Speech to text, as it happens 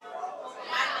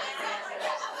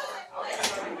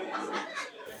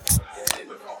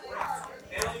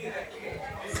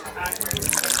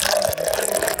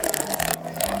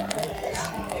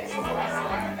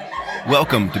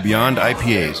Welcome to Beyond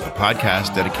IPAs, a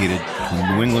podcast dedicated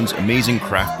to New England's amazing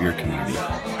craft beer community.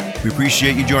 We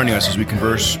appreciate you joining us as we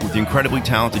converse with the incredibly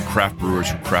talented craft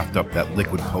brewers who craft up that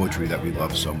liquid poetry that we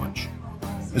love so much,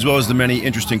 as well as the many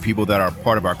interesting people that are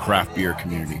part of our craft beer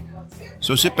community.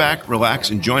 So sit back, relax,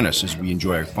 and join us as we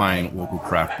enjoy a fine local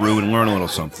craft brew and learn a little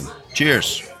something.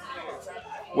 Cheers.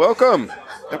 Welcome.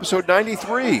 Episode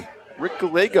 93. Rick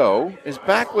Gallego is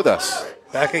back with us.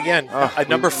 Back again.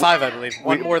 Number 5, I believe.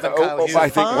 One more than Kyle Hughes. I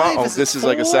think, wow, this is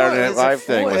like a Saturday Night Live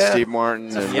thing with Steve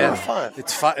Martin.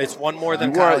 It's one more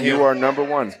than Kyle Hughes. You are number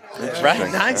 1.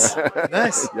 Right?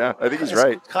 Nice. Yeah, I think he's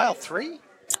right. Kyle 3?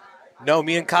 No,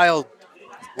 me and Kyle,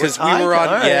 because we were on.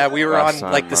 Right. Yeah, we were Last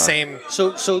on like time, the same.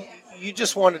 So you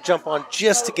just want to jump on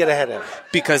just to get ahead of him.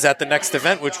 Because at the next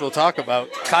event, which we'll talk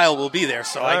about, Kyle will be there.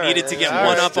 So I needed to get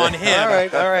one up on him. All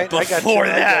right. Before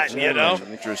that, you know.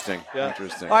 Interesting.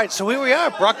 All right, so here we are.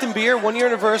 Brockton Beer, 1 year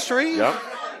anniversary. Yep.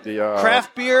 The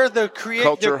craft beer, the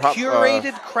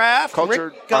curated craft.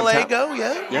 Rick Gallego,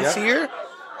 he's here.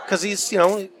 Because he's,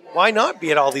 why not be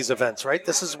at all these events, right?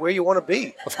 This is where you want to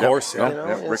be. Of course,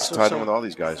 Rick's tied in with all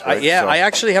these guys, right? I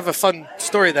actually have a fun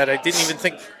story that I didn't even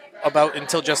think about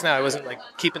until just now. I wasn't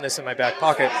keeping this in my back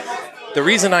pocket. The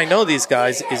reason I know these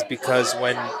guys is because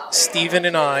when Steven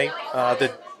and I,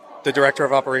 the director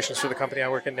of operations for the company I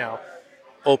work in now,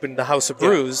 opened the House of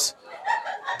Brews,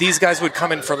 these guys would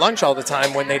come in for lunch all the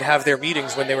time when they'd have their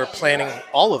meetings when they were planning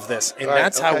all of this. And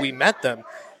that's how we met them.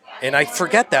 And I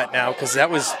forget that now because that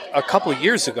was a couple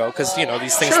years ago because,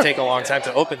 these things take a long time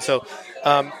to open. So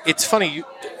it's funny.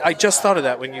 I just thought of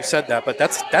that when you said that, but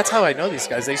that's how I know these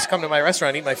guys. They used to come to my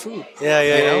restaurant and eat my food. Now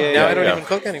I don't even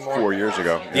cook anymore. 4 years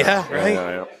ago.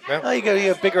 Right? Well, you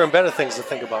have bigger and better things to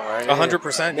think about, right?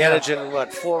 100%.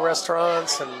 Managing, 4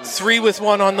 restaurants? And 3 with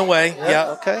 1 on the way.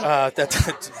 Yeah. Okay.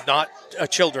 That's not a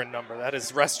children number. That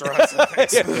is restaurants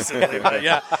exclusively. But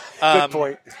good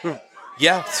point.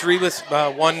 3 with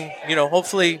 1,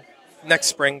 hopefully next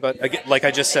spring. But again, like I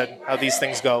just said, how these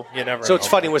things go, you never know. So it's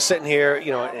funny, we're sitting here,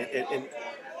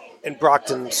 in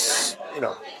Brockton's,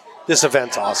 this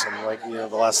event's awesome. The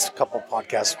last couple of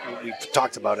podcasts, we've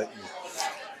talked about it.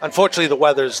 Unfortunately, the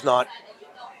weather's not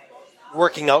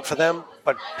working out for them,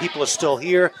 but people are still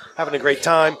here, having a great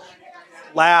time.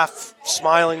 Laugh,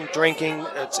 smiling, drinking.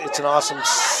 It's an awesome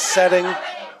setting.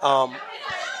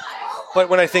 But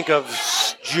when I think of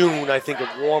June, I think of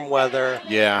warm weather.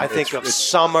 Yeah, I think of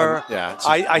summer. It's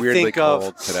I weirdly think cold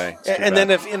of today. And then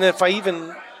if I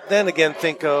even then again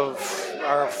think of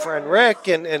our friend Rick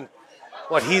and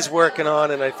what he's working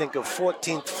on, and I think of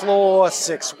 14th floor,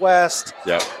 6 West.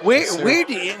 Yeah. Where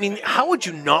do you, how would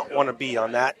you not want to be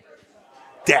on that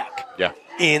deck? Yeah.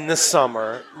 In the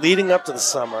summer, leading up to the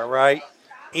summer, right?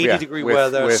 80-degree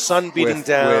weather, sun beating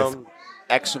down. With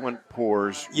excellent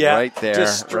pours right there.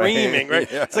 Just streaming, right?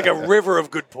 Yeah. It's like a river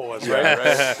of good pours, right?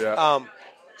 Yeah.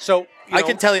 So I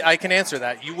can tell you, I can answer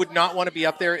that. You would not want to be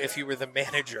up there if you were the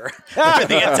manager for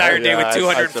the entire day with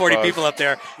 240 people up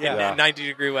there in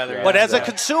 90-degree weather. But as a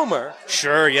consumer,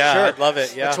 sure, I'd love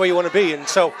it. Yeah, that's where you want to be. And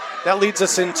so that leads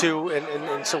us into,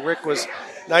 and so Rick was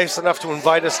nice enough to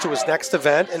invite us to his next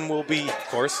event, and we'll be, of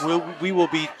course, we will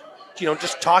be,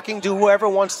 just talking to whoever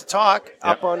wants to talk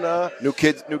up on New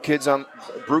kids on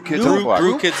Brew Kids on the block.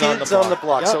 Brew Kids on the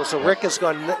block. Yep. So Rick has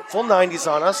gone full 90s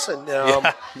on us, and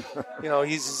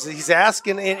he's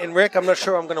asking. And Rick, I'm not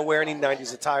sure I'm going to wear any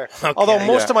 90s attire. Okay. Although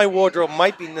most of my wardrobe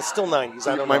might be still 90s.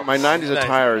 I don't know. My 90s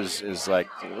attire is like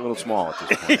a little small at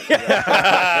this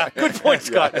point. Good point,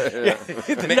 Scott.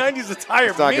 The 90s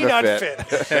attire may not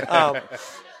fit.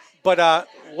 But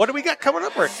what do we got coming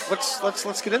up, Rick?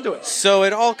 Let's get into it. So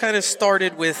it all kind of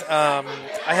started with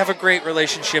I have a great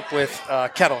relationship with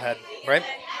Kettlehead, right?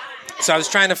 So I was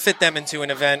trying to fit them into an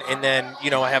event, and then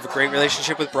I have a great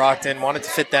relationship with Brockton. Wanted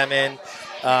to fit them in.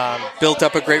 Built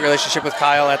up a great relationship with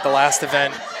Kyle at the last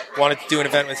event. Wanted to do an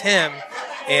event with him,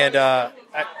 and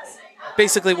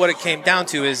basically what it came down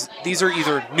to is these are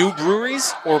either new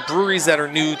breweries or breweries that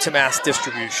are new to mass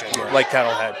distribution, like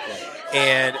Kettlehead.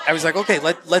 And I was like, okay,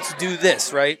 let's do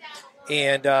this, right?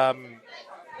 And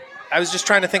I was just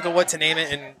trying to think of what to name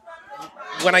it. And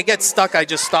when I get stuck, I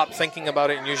just stop thinking about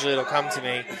it, and usually it'll come to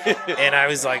me. And I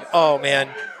was like, oh, man,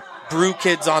 Brew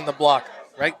Kids on the block,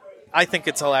 right? I think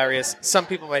it's hilarious. Some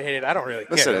people might hate it. I don't really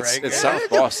care, right? It's South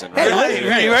Boston, right?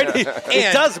 Right?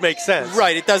 It does make sense.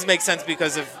 Right, it does make sense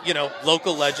because of,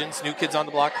 local legends, New Kids on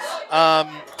the Block.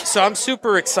 So I'm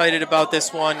super excited about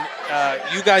this one.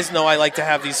 You guys know I like to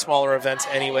have these smaller events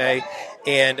anyway.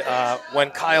 And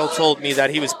when Kyle told me that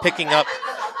he was picking up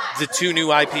the 2 new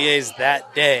IPAs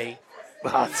that day,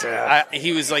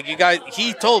 He was like, "You guys."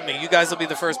 He told me, "You guys will be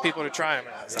the first people to try them."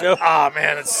 And I was like, "Oh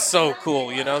man, it's so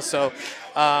cool," So,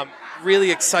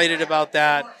 really excited about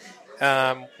that.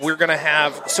 We're gonna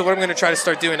have. So what I'm gonna try to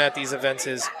start doing at these events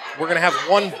is we're gonna have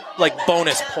one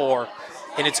bonus pour,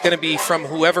 and it's gonna be from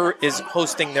whoever is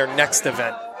hosting their next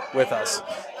event with us.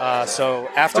 So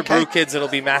after Brew Kids, it'll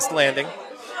be Masked Landing.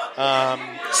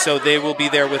 So they will be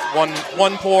there with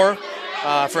one pour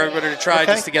for everybody to try,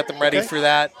 just to get them ready for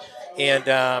that. And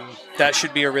that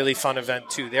should be a really fun event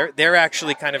too. They're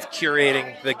actually kind of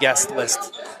curating the guest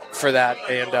list for that,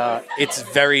 and it's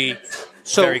very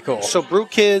cool. So Brew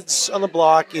Kids on the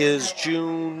Block is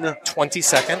June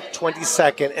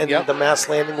 22nd, and the Mass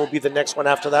Landing will be the next one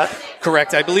after that?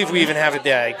 Correct. I believe we even have a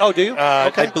day. Oh, do you?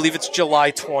 I believe it's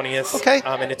July 20th. Okay.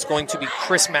 And it's going to be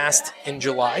Christmased in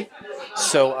July,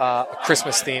 so a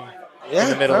Christmas theme in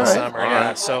the middle of summer.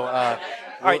 Yeah. So, all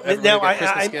right. Now,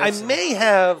 I may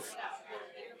have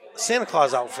Santa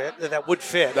Claus outfit that would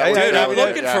fit. I'm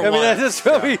looking for one. That's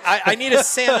really I need a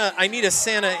Santa. I need a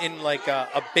Santa in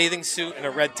a bathing suit and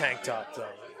a red tank top, though.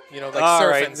 All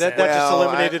surfing. Right. That just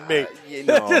eliminated me.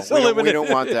 We don't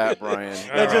want that, Brian.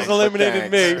 That just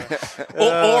eliminated me.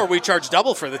 Or we charge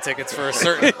double for the tickets for a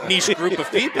certain niche group of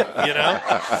people.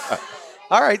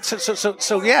 All right.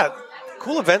 So yeah,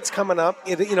 cool events coming up.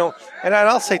 And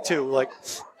I'll say too,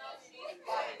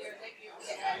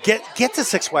 get to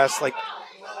Six West,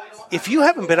 if you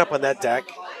haven't been up on that deck,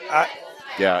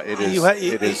 it is.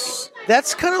 It is.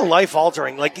 That's kind of life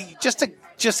altering. Just to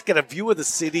get a view of the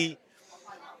city,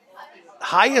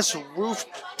 highest roof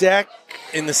deck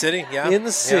in the city. Yeah, in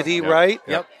the city, right?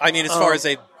 Yep. I mean, as far as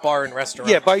a bar and restaurant.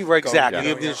 Yeah, exactly.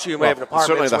 You may have an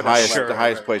apartment. Certainly the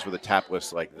highest place with a tap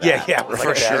list like that. Yeah,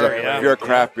 for sure. If you're a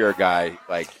craft beer guy,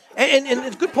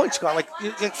 And good point, Scott.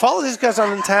 Follow these guys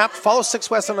on Untapped. Follow Six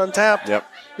West on Untapped. Yep.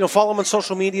 Follow them on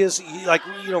social medias.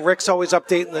 Rick's always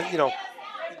updating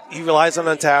he relies on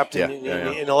Untapped, and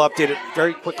he'll update it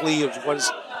very quickly of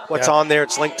what's on there.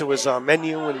 It's linked to his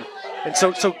menu, and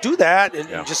so do that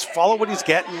and just follow what he's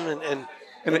getting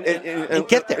and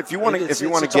get there. If you want to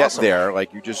get awesome. There,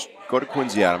 you just go to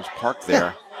Quincy Adams, park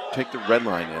there. Take the red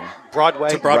line in Broadway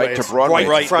to Broadway,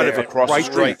 right in front of it, across the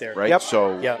street, right there. Right. Yep.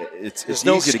 So it's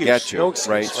no easy excuse, to get you, no excuse,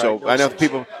 right? So no I know excuse.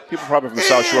 people probably from the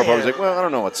South Shore probably like, well, I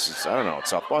don't know, it's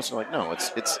South Boston. No,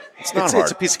 it's not hard.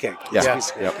 It's a piece of cake. Yeah. It's a piece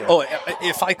of cake. Yeah. Oh,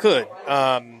 if I could,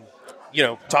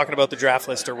 talking about the draft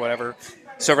list or whatever.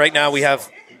 So right now we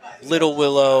have Little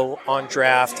Willow on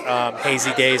draft,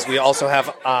 Hazy Days. We also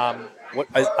have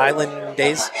Island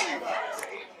Days.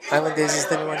 Island Days is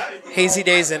the new one. Hazy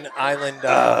Days and Island.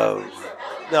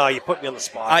 No, you put me on the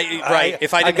spot.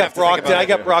 If I didn't have to think about it. I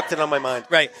got Brockton on my mind.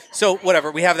 Right. So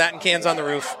whatever. We have that in cans on the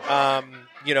roof.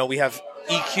 We have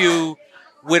EQ,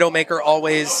 Widowmaker,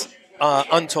 always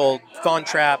Untold, Thon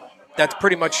Trap. That's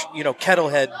pretty much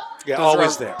Kettlehead. Yeah, those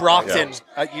always there. Brockton.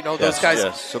 Those guys.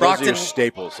 Yes. So Brockton, those are your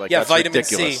staples. that's Vitamin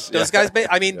ridiculous. C. Those guys.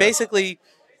 Basically,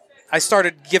 I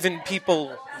started giving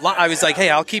people. I was like,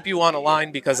 hey, I'll keep you on a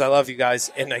line because I love you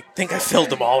guys, and I think I filled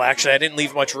them all. Actually, I didn't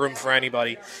leave much room for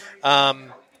anybody.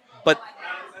 But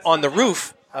on the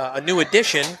roof, a new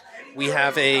addition, we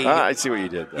have a... I see what you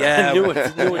did there. Yeah. New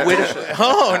addition.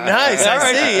 Oh, nice.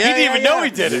 I see. He didn't even know he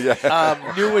did it.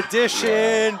 Yeah. New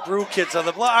addition, Brew Kids on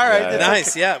the block. All right.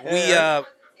 Nice, yeah.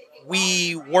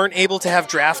 We weren't able to have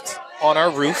draft on our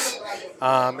roof,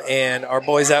 and our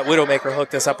boys at Widowmaker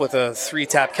hooked us up with a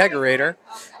 3-tap kegerator.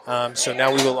 So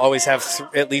now we will always have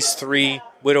at least 3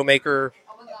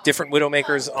 different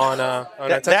Widowmakers on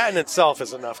that in itself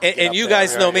is enough. And you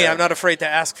guys know me; I'm not afraid to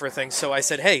ask for things. So I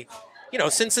said, "Hey,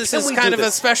 since this is kind of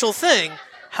a special thing,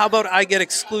 how about I get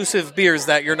exclusive beers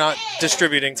that you're not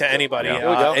distributing to anybody?"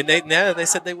 And they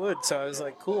said they would. So I was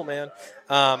like, "Cool, man."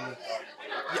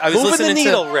 I was moving listening the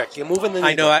needle, Rick. You're moving the needle.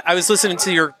 I know. I was listening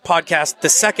to your podcast, the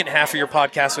second half of your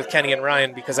podcast with Kenny and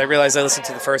Ryan, because I realized I listened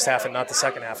to the first half and not the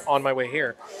second half on my way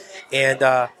here, and.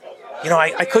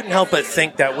 I couldn't help but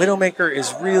think that Widowmaker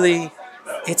is really,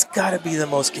 it's got to be the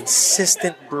most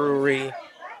consistent brewery.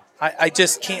 I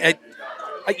just can't,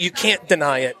 you can't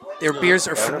deny it. Their beers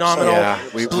are phenomenal. Yeah,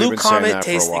 Blue Comet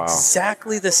tastes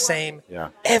exactly the same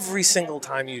every single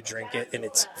time you drink it, and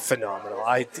it's phenomenal.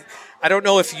 I don't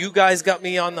know if you guys got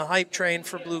me on the hype train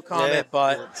for Blue Comet,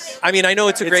 but I know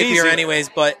it's a great beer anyways,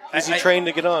 but easy train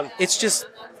to get on. It's just,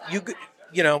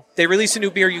 they release a new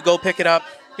beer, you go pick it up.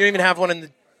 You don't even have one in the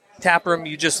tap room,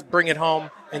 you just bring it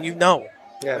home, and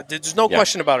there's no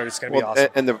question about it. It's going to be awesome.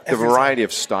 And the variety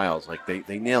of styles,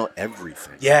 they nail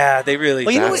everything. Yeah, they really.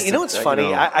 Well, you know what's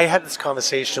funny? I had this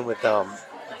conversation with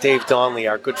Dave Donnelly,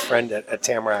 our good friend at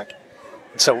Tamarack.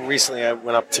 And so recently, I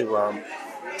went up to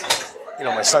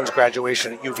my son's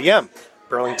graduation at UVM,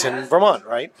 Burlington, Vermont,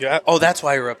 right? Yeah. Oh, that's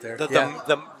why you're up there.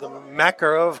 The mecca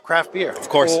of craft beer. Of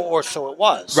course. Or so it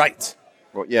was. Right.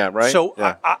 Well, yeah, right. So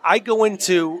yeah. I go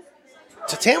to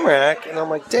Tamarack, and I'm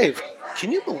like, Dave,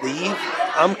 can you believe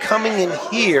I'm coming in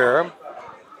here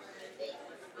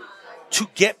to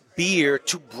get beer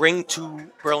to bring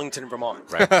to Burlington, Vermont?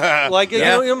 Right. Like, you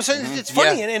know what I'm saying? It's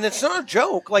funny, and it's not a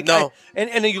joke. Like, No.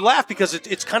 and you laugh because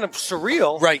it's kind of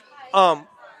surreal. Right.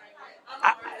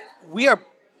 We are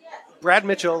Brad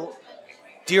Mitchell,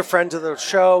 dear friend to the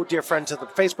show, dear friend to the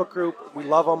Facebook group. We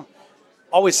love him.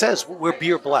 Always says we're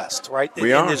beer blessed, right?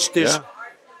 We and are.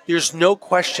 There's no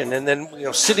question. And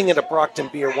then sitting at a Brockton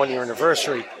Beer 1 year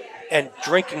anniversary and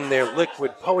drinking their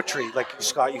liquid poetry, like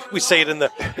Scott, we say it in the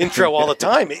intro all the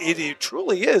time. It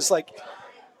truly is. Like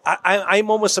I'm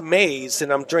almost amazed,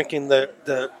 and I'm drinking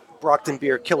the Brockton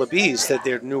Beer Killer Bees, that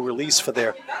their new release for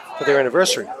their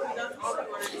anniversary.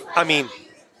 I mean,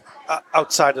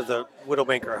 outside of the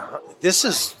Widowmaker, this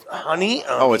is honey.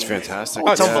 It's fantastic.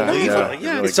 It's unbelievable.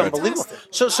 Yeah, really it's good. unbelievable.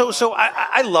 So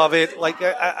I love it. Like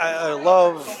I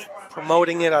love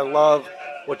promoting it. I love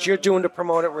what you're doing to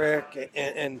promote it, Rick,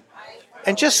 and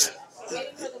just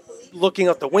looking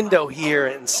out the window here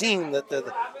and seeing that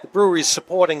the brewery's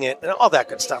supporting it and all that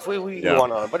good stuff. We go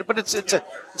on, but it's a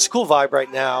cool vibe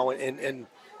right now, and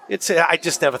I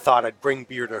just never thought I'd bring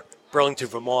beer to Burlington,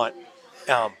 Vermont.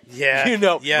 Right,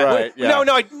 No,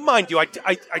 mind you, I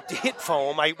hit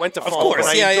foam. I went to foam. Of course,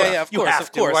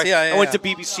 of course. Right? Yeah. I went to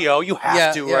BBCO. You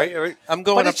have to, right? I'm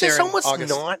going but up it's just there in almost August.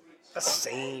 not the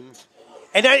same.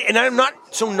 And I'm not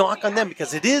so knock on them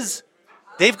because it is.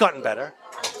 They've gotten better,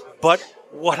 but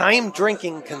what I am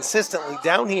drinking consistently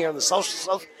down here in the South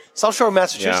Shore of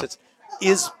Massachusetts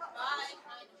is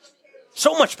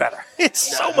so much better. It's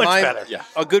so much better. Yeah.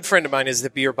 A good friend of mine is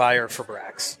the beer buyer for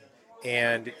Brax.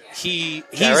 And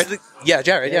Jared?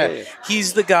 Jared. Yeah.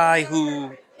 He's the guy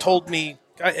who told me.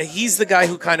 He's the guy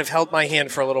who kind of held my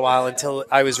hand for a little while until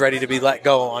I was ready to be let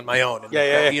go on my own.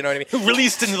 You know what I mean?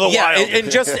 Released into the wild.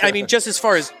 And just as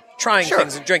far as trying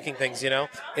things and drinking things,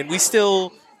 and we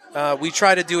still. We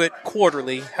try to do it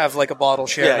quarterly, have like a bottle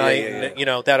share night,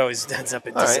 and that always ends up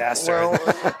in disaster.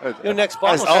 Well, your next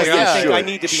bottle share, I think I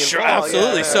need to be involved.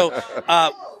 Absolutely. Yeah.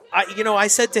 So, I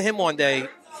said to him one day,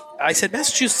 I said,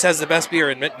 Massachusetts has the best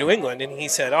beer in New England, and he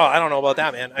said, I don't know about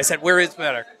that, man. I said, where is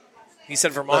better? He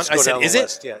said, Vermont. Let's go I said, down is the it?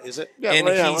 list. Yeah, is it? And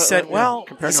he said,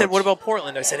 what about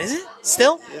Portland? I said, is it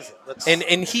still? Is it?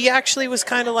 And he actually was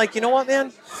kind of like, you know what,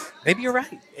 man? Maybe you're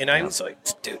right. And I was like,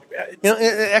 dude.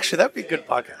 Actually, that'd be a good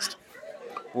podcast.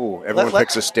 Ooh, everyone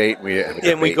picks a state. We have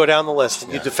a and we go down the list,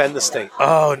 and you defend the state.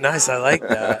 Oh, nice. I like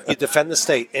that. You defend the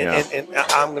state, and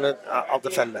I'll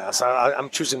defend Mass. I'm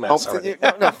choosing Mass already.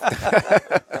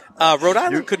 Rhode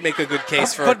Island could make a good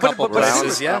case for a couple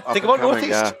places. Yeah. Think about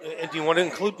Northeast. And do you want to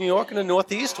include New York in the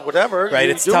Northeast or whatever? Right.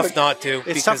 It's tough not to.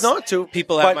 It's tough not to.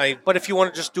 But if you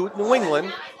want to just do it New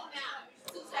England,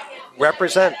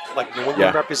 represent like New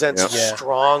England represents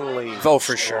strongly. Oh,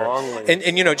 for sure.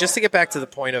 And just to get back to the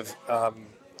point of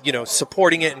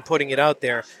supporting it and putting it out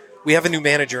there, we have a new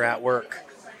manager at work,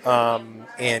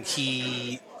 and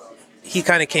he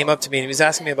kind of came up to me and he was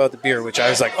asking me about the beer, which I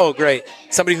was like, oh, great.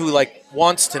 Somebody who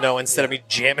wants to know instead of me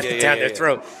jamming it down their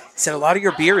throat. He said, a lot of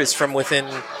your beer is from within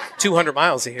 200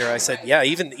 miles of here. I said, yeah,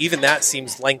 even that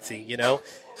seems lengthy,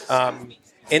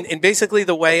 and basically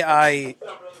the way I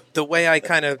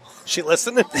kind of... She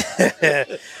listening?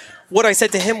 What I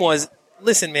said to him was,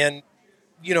 listen, man,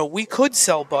 we could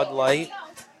sell Bud Light.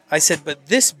 I said, but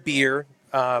this beer,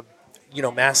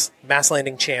 Mass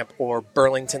Landing Champ or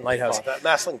Burlington Lighthouse. That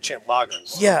Mass Landing Champ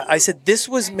lagers. Yeah, I said, this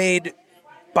was made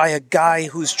by a guy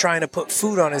who's trying to put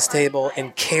food on his table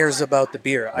and cares about the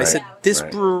beer. I said, this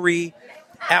brewery,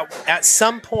 at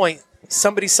some point,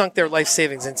 somebody sunk their life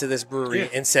savings into this brewery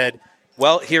and said,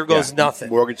 well, here goes nothing.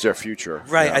 Mortgage their future.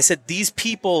 Right. Yeah. I said, these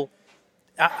people...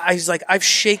 I was like, I've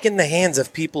shaken the hands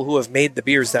of people who have made the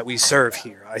beers that we serve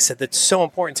here. I said, that's so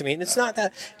important to me. And it's not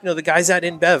that, the guys at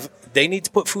InBev, they need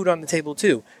to put food on the table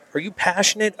too. Are you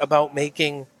passionate about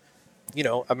making,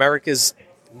 America's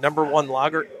 #1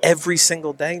 lager every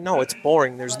single day? No, it's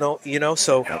boring. There's no,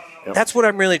 so that's what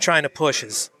I'm really trying to push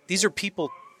is these are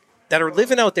people that are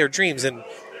living out their dreams. And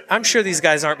I'm sure these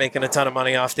guys aren't making a ton of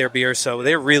money off their beer. So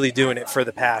they're really doing it for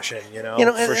the passion,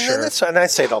 for sure. And I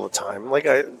say it all the time.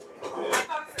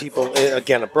 People,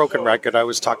 again, a broken record. I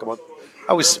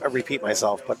repeat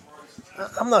myself, but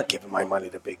I'm not giving my money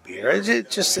to big beer.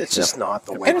 It's just not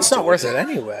the way. And it's not worth it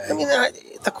anyway. I mean,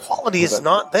 the quality is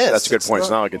not this. That's a good point. It's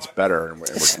not like it's better.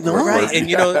 It's not right.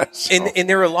 And and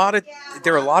there are a lot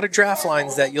of draft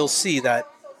lines that you'll see that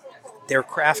they're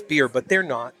craft beer, but they're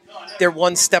not. they're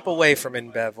one step away from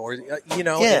InBev, or and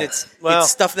it's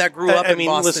stuff that grew up in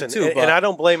Boston too. And I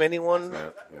don't blame anyone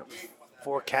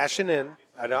for cashing in.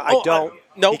 I don't.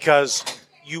 Nope. Because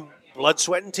you blood,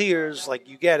 sweat, and tears. Like,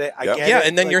 you get it. I get it. Yeah,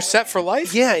 and then you're set for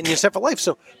life. Yeah, and you're set for life.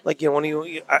 So, like,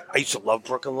 I used to love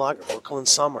Brooklyn Lager, Brooklyn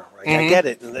Summer. Right? I get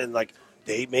it. And then, like,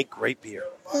 they make great beer.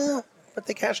 But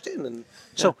they cashed in. And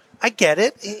so I get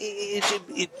it.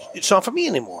 It's not for me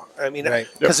anymore. I mean,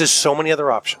 because there's so many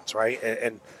other options, right?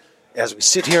 And as we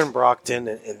sit here in Brockton,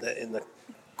 in the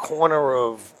corner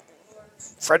of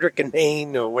Frederick and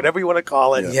Maine, or whatever you want to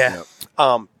call it.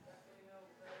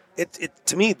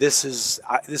 To me, this is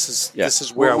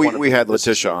where we had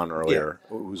Letitia on earlier,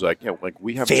 who's like,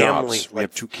 we have family, jobs, we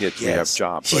have 2 kids, we have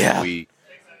jobs.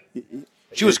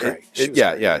 She was great.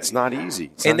 It's not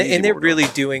easy. And they're really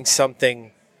doing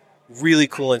something really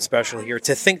cool and special here.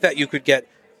 To think that you could get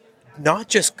not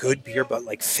just good beer, but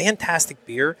like fantastic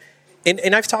beer.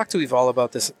 And I've talked to Yval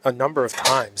about this a number of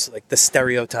times, like the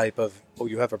stereotype of,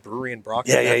 you have a brewery in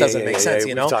Brockton. That doesn't make sense,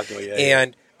 you know?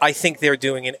 And I think they're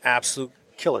doing an absolute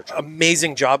killer job.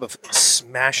 Amazing job of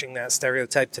smashing that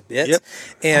stereotype to bits.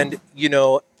 And,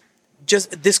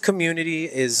 just this community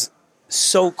is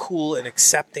so cool and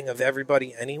accepting of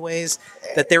everybody anyways,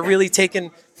 that they're really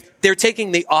taking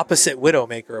the opposite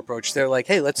Widowmaker approach. They're like,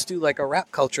 hey, let's do like a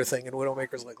rap culture thing. And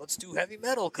Widowmaker's like, let's do heavy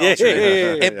metal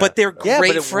culture. But they're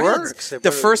great friends.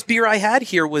 The first beer I had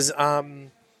here was the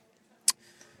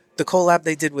collab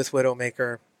they did with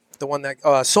Widowmaker. The one that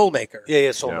Soulmaker.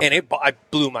 Soulmaker. And I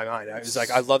blew my mind. I was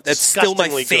like, I love that's still my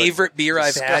favorite beer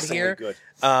I've had here. Good.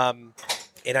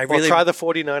 And I really try the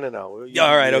 49 and 0. Yeah,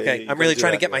 all right, okay. I'm really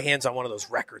trying to get my hands on one of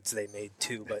those records they made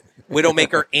too. But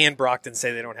Widowmaker and Brockton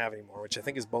say they don't have anymore, which I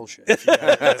think is bullshit. Finding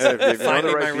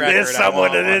my record, there's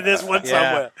someone. There's one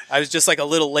somewhere. I was just like a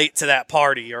little late to that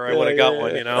party, or I would have got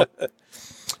one.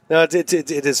 No, it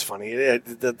is funny.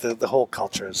 The whole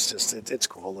culture is just it's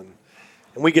cool, and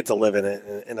we get to live in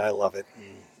it, and I love it.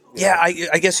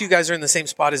 I guess you guys are in the same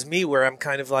spot as me, where I'm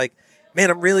kind of like, man,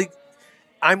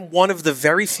 I'm one of the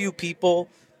very few people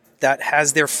that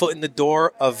has their foot in the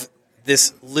door of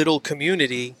this little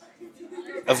community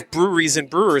of breweries and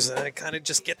brewers, and I kind of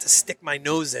just get to stick my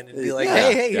nose in and be like,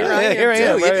 hey, here I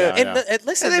am too. And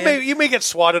listen, you may get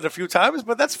swatted a few times,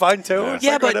 but that's fine too.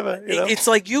 It's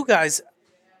like you guys,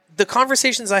 the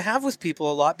conversations I have with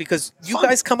people a lot, because you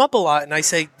guys come up a lot, and I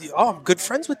say, I'm good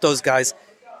friends with those guys.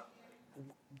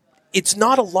 It's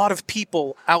not a lot of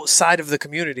people outside of the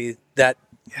community that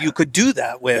you could do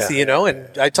that with,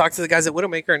 And I talked to the guys at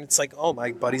Widowmaker, and it's like,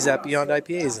 my buddy's at Beyond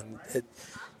IPAs, and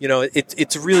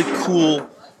it's a really cool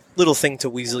little thing to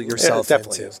weasel yourself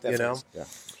into,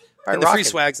 And the free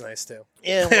swag's nice too.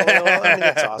 Yeah, well, I mean,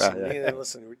 that's awesome.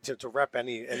 Listen, to rep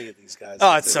any of these guys.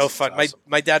 Oh, it's so fun. Awesome.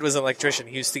 My dad was an electrician.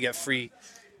 He used to get free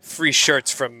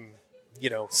shirts from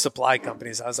supply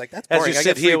companies. I was like, that's boring. As you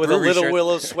sit here with a Little shirt.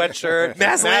 Willow sweatshirt,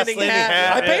 Mass Landing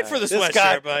hat. I paid for the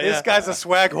sweatshirt, but this guy's a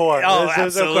swag whore. Oh,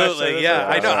 absolutely.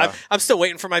 I know. I'm still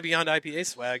waiting for my Beyond IPA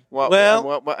swag.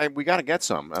 Well, we got to get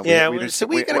some. We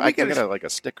got like a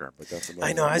sticker, but that's another.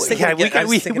 I know. I was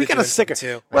thinking we got a sticker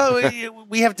too. Well,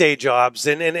 we have day jobs,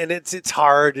 and it's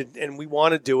hard, and we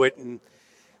want to do it, and.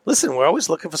 Listen, we're always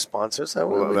looking for sponsors.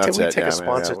 We take a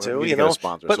sponsor too,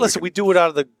 But listen, we do it out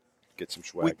of the. Get some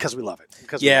swag because we love it.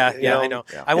 I know.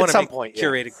 Yeah. I want to make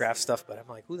curated craft stuff, but I'm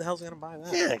like, who the hell's going to buy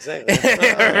that? Yeah, exactly.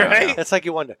 Right? It's like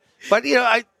you wonder. But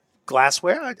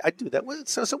glassware, I do that.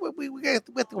 So we get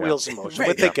with the wheels in motion.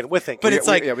 We're thinking. But it's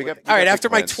like, all right, after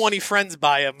my 20 friends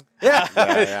buy them,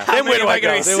 then where do I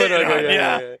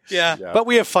go? Yeah. But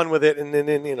we have fun with it, and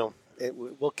then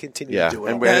we'll continue to do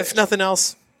it. And if nothing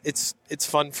else. It's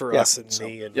fun for us and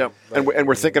me. And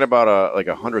we're thinking about a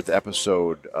 100th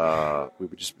episode. We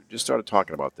just started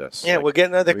talking about this. Yeah, we're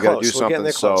getting there close. We got to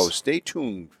do something. So stay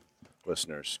tuned,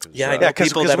 listeners. I know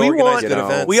people that organize good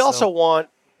events. We also want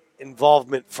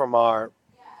involvement from the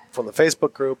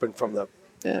Facebook group and from our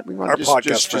podcast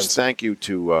friends. Just thank you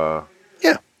to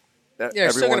you're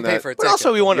still going to pay for it. But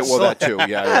also we want to that too.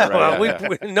 Yeah,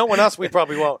 right. No one else. We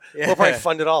probably won't. We'll probably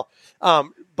fund it all.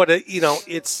 But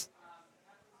it's.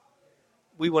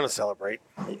 We want to celebrate.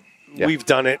 Yeah. We've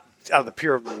done it out of the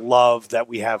pure love that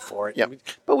we have for it. Yeah.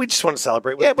 But we just want to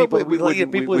celebrate with people. We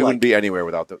wouldn't be anywhere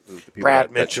without the people.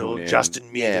 Brad Mitchell,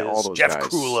 Justin Meades, all those Jeff guys.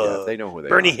 Krula, Yeah, they know who they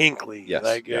Bernie are. Hinckley. Yes.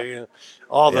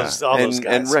 All those guys.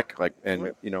 And Rick,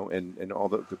 and all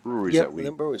the breweries that we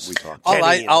talk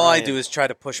to. All I do is try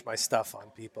to push my stuff on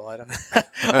people. I don't.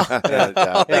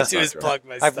 All I do is plug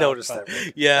my stuff. I've noticed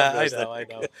that. Yeah, I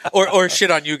know. Or shit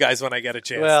on you guys when I get a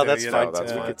chance. Well, that's fine.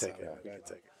 That's we fine. can take it.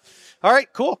 All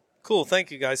right, cool. Cool. Thank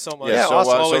you guys so much. Yeah, so,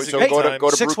 Awesome. so, Always so a good go to time. go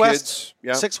to 6 Brew West. Kids.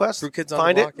 Yeah. 6 West. Brew Kids on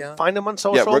Find the it. block, yeah. Find them on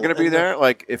social. Yeah, we're going to be and, there.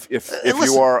 Like if listen.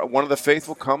 you are one of the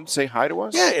faithful, come say hi to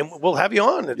us. Yeah, and we'll have you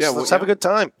on. Let's have a good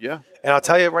time. Yeah. And I'll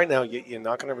tell you right now, you're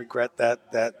not going to regret that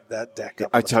deck.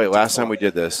 I tell you, last time we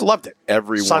did this, loved it.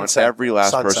 every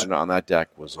last person on that deck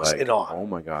was like, in awe. "Oh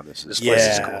my god, this is This place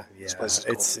is Yeah, cool. yeah. This place is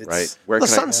cool. It's right." Where the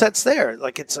can sunset's there.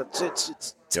 Like it's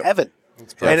Yep. heaven.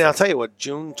 perfect. And I'll tell you what,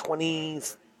 June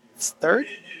 23rd,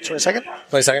 22nd,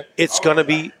 Wait a second. it's gonna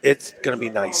be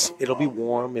nice. It'll be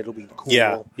warm. It'll be cool.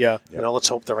 Yeah. You know, let's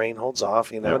hope the rain holds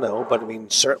off. You never know, but I mean,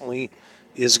 certainly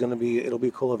is going to be. It'll be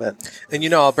a cool event. And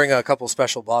I'll bring a couple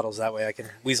special bottles that way I can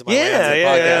weasel my way into the Yeah.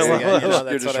 podcast. Well, again. You're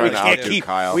That's just what I trying like to to outdo do.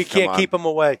 Kyle. We Come can't on. keep them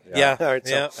away. Yeah. All right.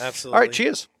 Yeah. Absolutely. All right.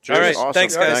 Cheers. Cheers. All right. Awesome.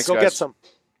 Thanks, guys. Go get some.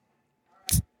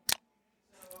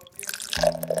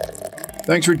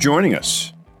 Thanks for joining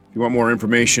us. If you want more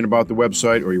information about the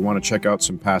website or you want to check out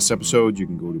some past episodes, you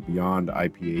can go to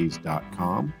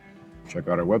beyondipas.com. Check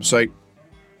out our website.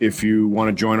 If you want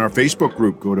to join our Facebook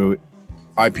group, go to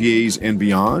IPAs and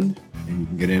Beyond, and you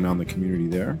can get in on the community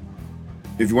there.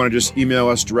 If you want to just email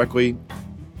us directly,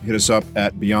 hit us up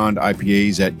at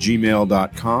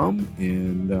beyondipas@gmail.com.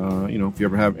 And, if you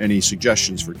ever have any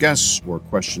suggestions for guests or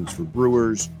questions for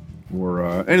brewers or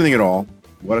anything at all,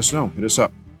 let us know. Hit us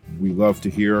up. We love to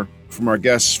hear from our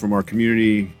guests, from our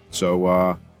community.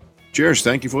 So, cheers.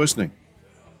 Thank you for listening.